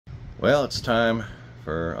Well, it's time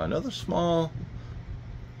for another small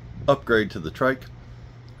upgrade to the trike.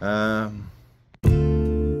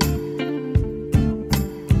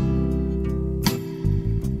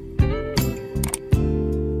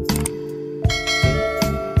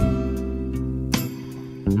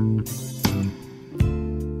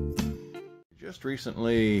 Just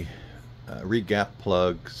recently re-gap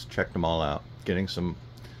plugs, checked them all out, getting some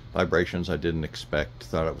vibrations I didn't expect,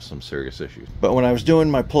 thought it was some serious issues. But when I was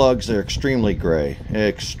doing my plugs, they're extremely gray,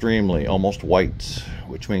 extremely, almost white,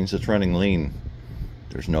 which means it's running lean.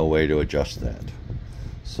 There's no way to adjust that.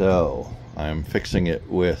 So I'm fixing it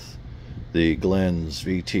with the Glen's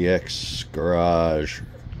VTX garage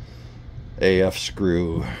AF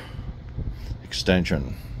screw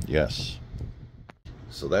extension. Yes.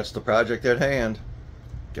 So that's the project at hand.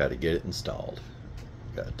 Got to get it installed.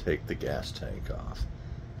 Got to take the gas tank off.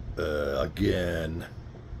 Again.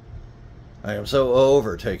 I am so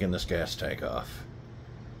over taking this gas tank off.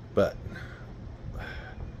 But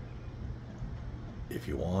if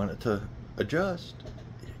you want it to adjust,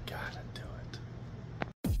 you gotta do it.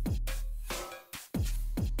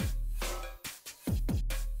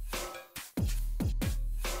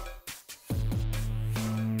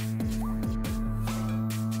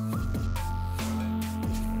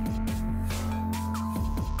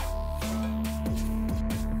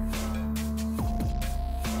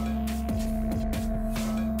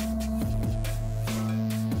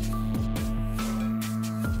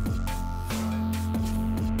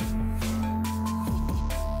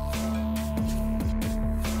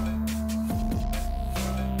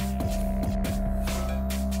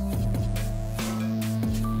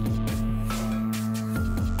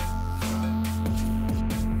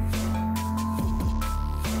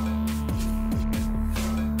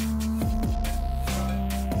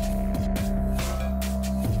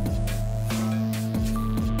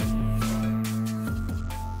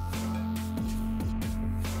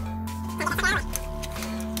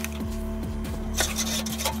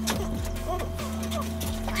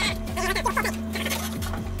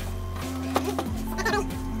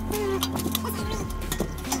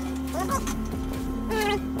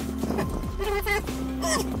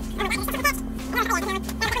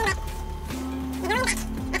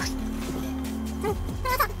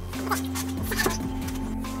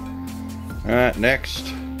 Alright,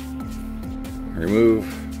 next, remove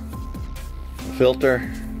the filter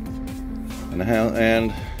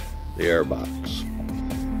and the air box.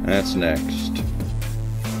 That's next.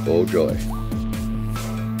 Oh joy.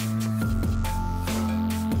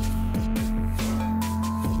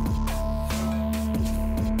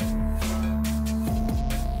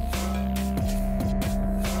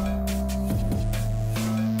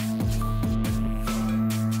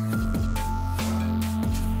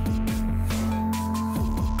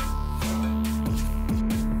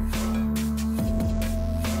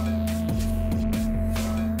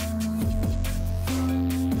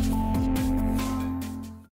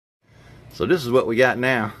 So this is what we got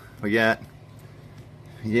now. We got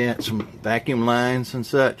some vacuum lines and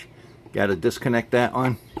such. Got to disconnect that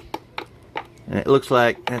one. And it looks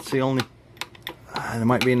like that's the only, there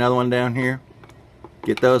might be another one down here.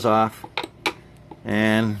 Get those off.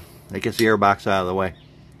 And that gets the air box out of the way.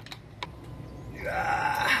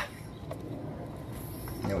 There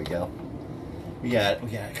we go. We got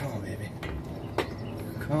it. Come on, baby.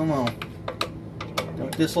 Come on.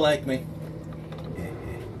 Don't dislike me.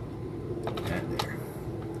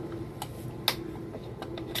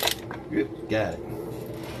 Good, got it.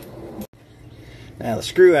 Now the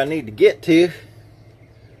screw I need to get to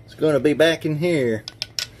is going to be back in here.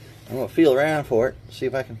 I'm going to feel around for it, see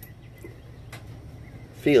if I can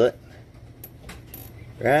feel it.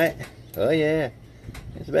 Right? Oh yeah,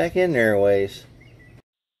 it's back in there a ways.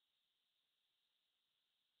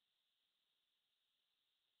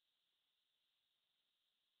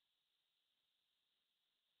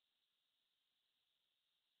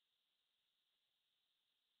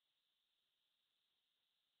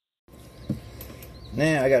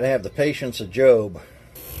 Now I got to have the patience of Job.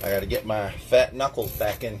 I got to get my fat knuckles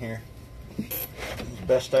back in here as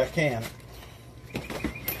best I can.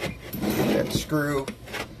 That screw,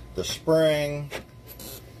 the spring,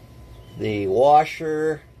 the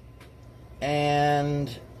washer, and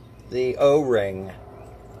the O-ring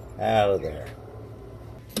out of there.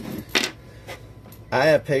 I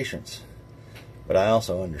have patience, but I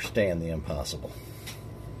also understand the impossible.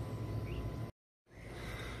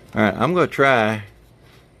 Alright, I'm going to try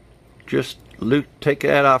just take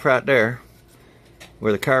that off right there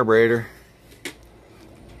where the carburetor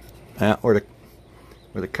where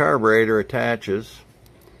the carburetor attaches,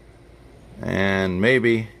 and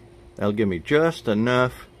maybe That'll give me just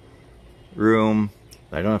enough room.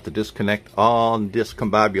 I don't have to disconnect all and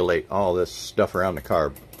discombobulate all this stuff around the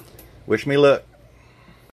carb. Wish me luck.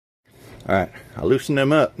 Alright, I loosen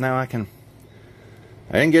them up. Now I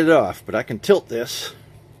didn't get it off, but I can tilt this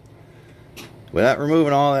without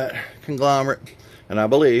removing all that conglomerate. And I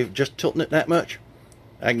believe just tilting it that much,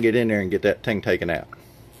 I can get in there and get that thing taken out.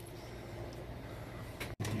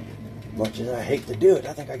 Much as I hate to do it,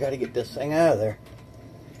 I think I got to get this thing out of there.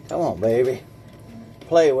 Come on, baby.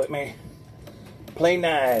 Play with me. Play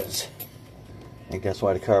nice. I think that's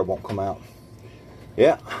why the carb won't come out.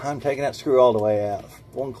 Yeah, I'm taking that screw all the way out.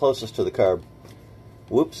 One closest to the carb.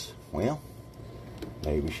 Whoops. Well,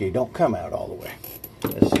 maybe she don't come out all the way.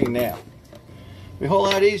 Let's see now. It'd be a whole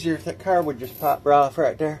lot easier if that carb would just pop right off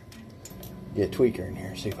right there. Get a tweaker in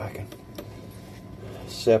here, see if I can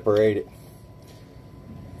separate it.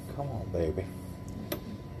 Come on, baby.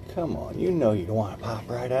 Come on. You know you don't want to pop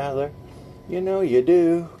right out of there. You know you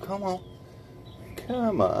do. Come on.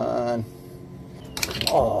 Come on.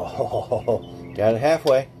 Oh, got it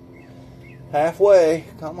halfway. Halfway.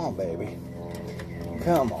 Come on, baby.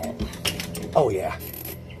 Come on. Oh, yeah.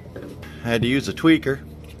 I had to use a tweaker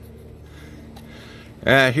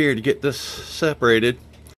right here to get this separated.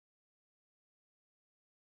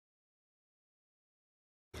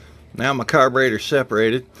 Now my carburetor's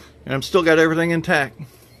separated, and I'm still got everything intact.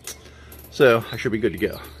 So I should be good to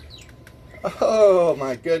go. Oh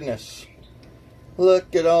my goodness.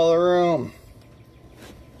 Look at all the room.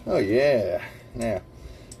 Oh yeah. Now,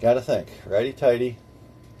 gotta think. Righty-tighty.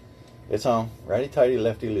 It's on. Righty-tighty,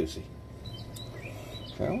 lefty-loosey.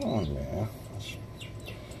 Come on now. Let's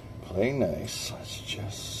play nice. Let's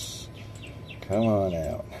just come on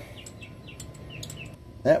out.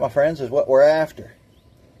 That, my friends, is what we're after.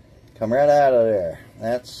 Come right out of there.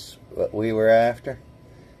 That's what we were after.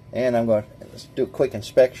 And I'm going to, let's do a quick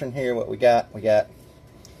inspection here. What we got. Try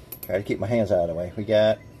to keep my hands out of the way. We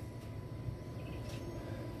got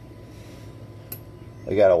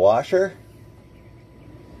a washer.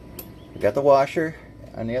 We got the washer.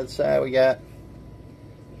 On the other side we got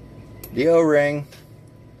the O-ring,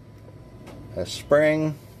 a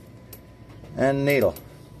spring, and a needle.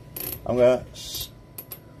 I'm going to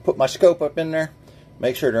put my scope up in there.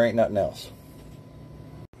 Make sure there ain't nothing else.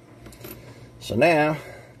 So now,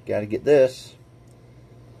 got to get this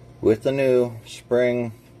with the new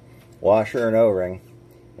spring, washer, and O-ring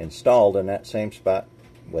installed in that same spot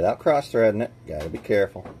without cross-threading it. Got to be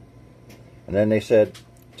careful. And then they said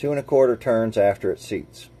 2 1/4 turns after it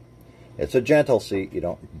seats. It's a gentle seat. You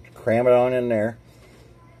don't cram it on in there,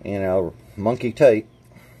 you know, monkey tight.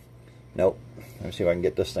 Nope. Let me see if I can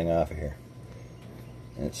get this thing off of here.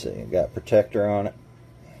 Let's see. Got protector on it.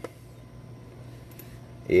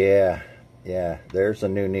 Yeah, there's the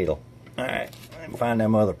new needle. Alright, let me find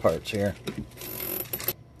them other parts here.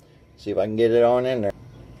 See if I can get it on in there.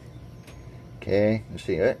 Okay, let's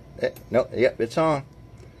see. No, yep, it's on.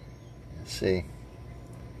 Let's see.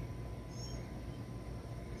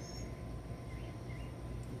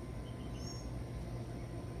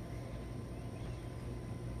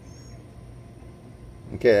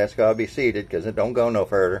 Okay, that's got to be seated because it don't go no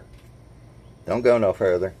further. Don't go no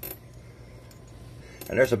further.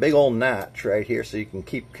 And there's a big old notch right here so you can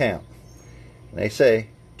keep count. And they say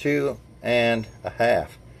 2 1/2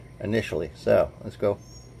 initially. So let's go.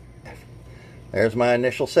 There's my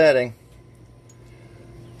initial setting.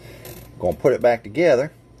 Gonna put it back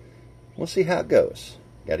together. We'll see how it goes.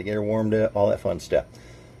 Got to get her warmed up, all that fun stuff.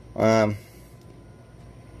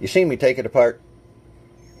 You seen me take it apart.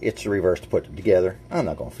 It's the reverse to put it together. I'm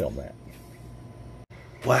not gonna film that.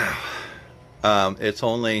 Wow. It's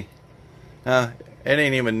only it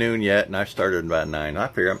ain't even noon yet, and I started about 9. I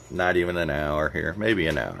figure not even an hour here, maybe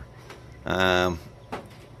an hour.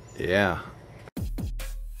 Yeah.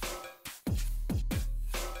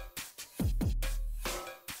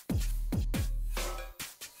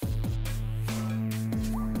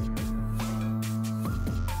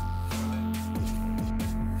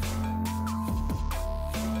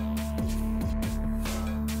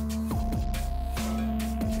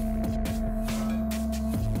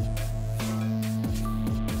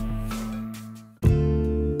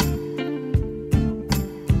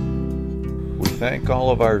 Thank all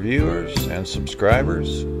of our viewers and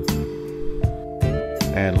subscribers,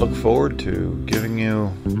 and look forward to giving you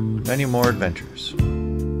many more adventures.